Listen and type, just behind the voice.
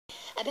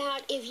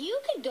about if you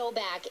could go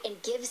back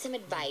and give some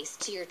advice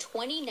to your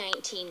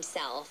 2019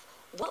 self,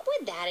 what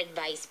would that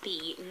advice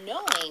be,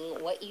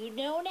 knowing what you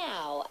know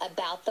now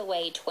about the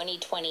way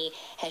 2020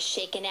 has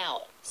shaken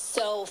out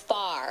so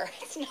far?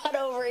 It's not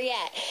over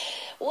yet.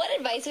 What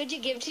advice would you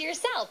give to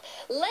yourself?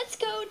 Let's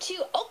go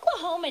to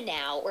Oklahoma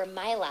now, where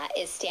Mila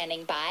is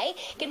standing by.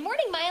 Good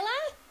morning, Mila.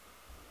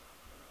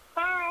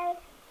 Hi.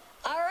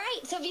 All right,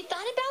 so have you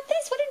thought about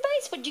this? What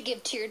advice would you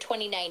give to your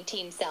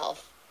 2019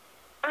 self?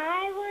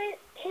 I want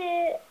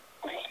to.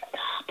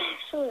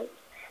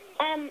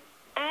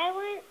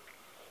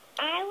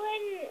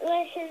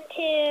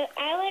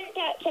 I wouldn't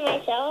talk to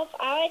myself.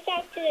 I would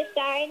talk to the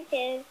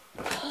scientists.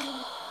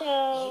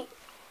 So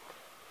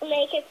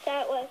they could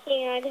start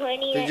working on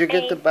 20 Did you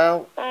get the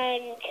belt?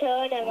 on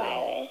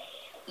coronavirus.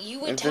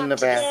 You would It's talk in to the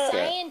the basket.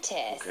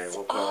 scientists. Okay,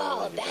 we'll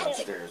call it that's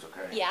downstairs,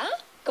 okay? Yeah?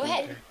 Go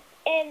ahead. Okay.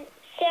 And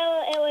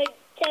so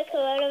the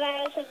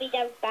coronavirus would be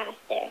done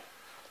faster.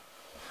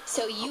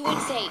 So you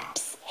would say,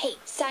 "Psst, hey,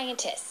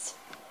 scientists,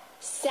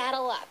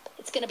 saddle up.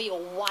 It's going to be a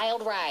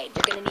wild ride.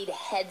 You're going to need a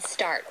head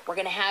start. We're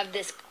going to have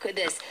this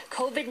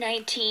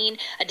COVID-19,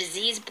 a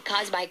disease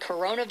caused by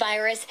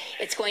coronavirus.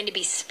 It's going to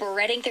be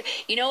spreading through."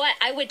 You know what?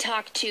 I would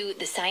talk to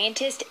the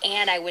scientists,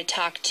 and I would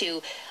talk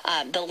to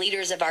the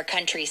leaders of our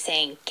country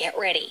saying, get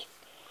ready.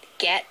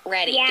 Get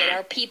ready. Yeah. Get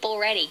our people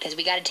ready, because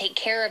we got to take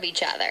care of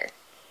each other.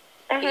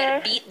 We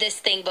got to beat this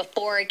thing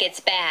before it gets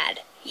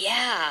bad.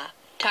 Yeah.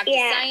 Talk to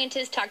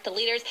scientists, talk to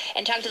leaders,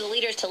 and talk to the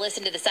leaders to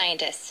listen to the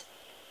scientists.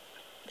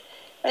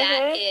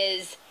 That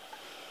is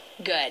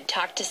good.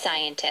 Talk to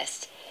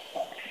scientists.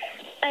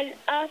 And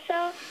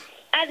also,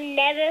 I've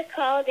never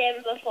called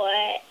in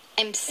before.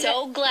 I'm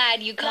so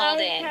glad you called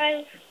in. And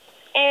I'm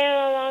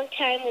a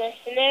long-time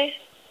listener.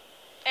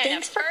 And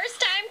a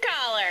first-time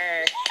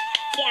caller.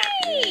 Yeah.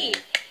 Yay!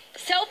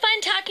 So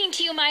fun talking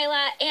to you,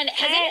 Mila. And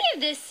has any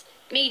of this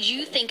made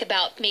you think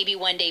about maybe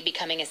one day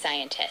becoming a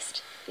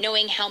scientist,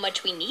 knowing how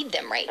much we need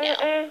them right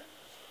now?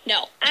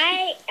 No.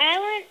 I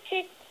want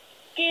to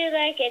do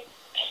like a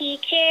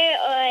teacher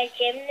or a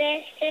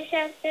gymnast or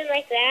something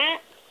like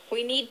that.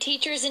 We need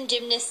teachers and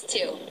gymnasts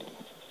too.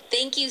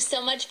 Thank you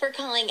so much for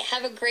calling.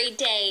 Have a great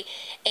day,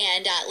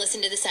 and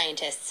listen to the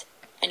scientists.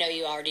 I know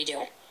you already do.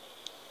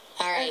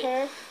 All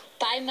right.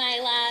 Bye,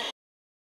 Mila.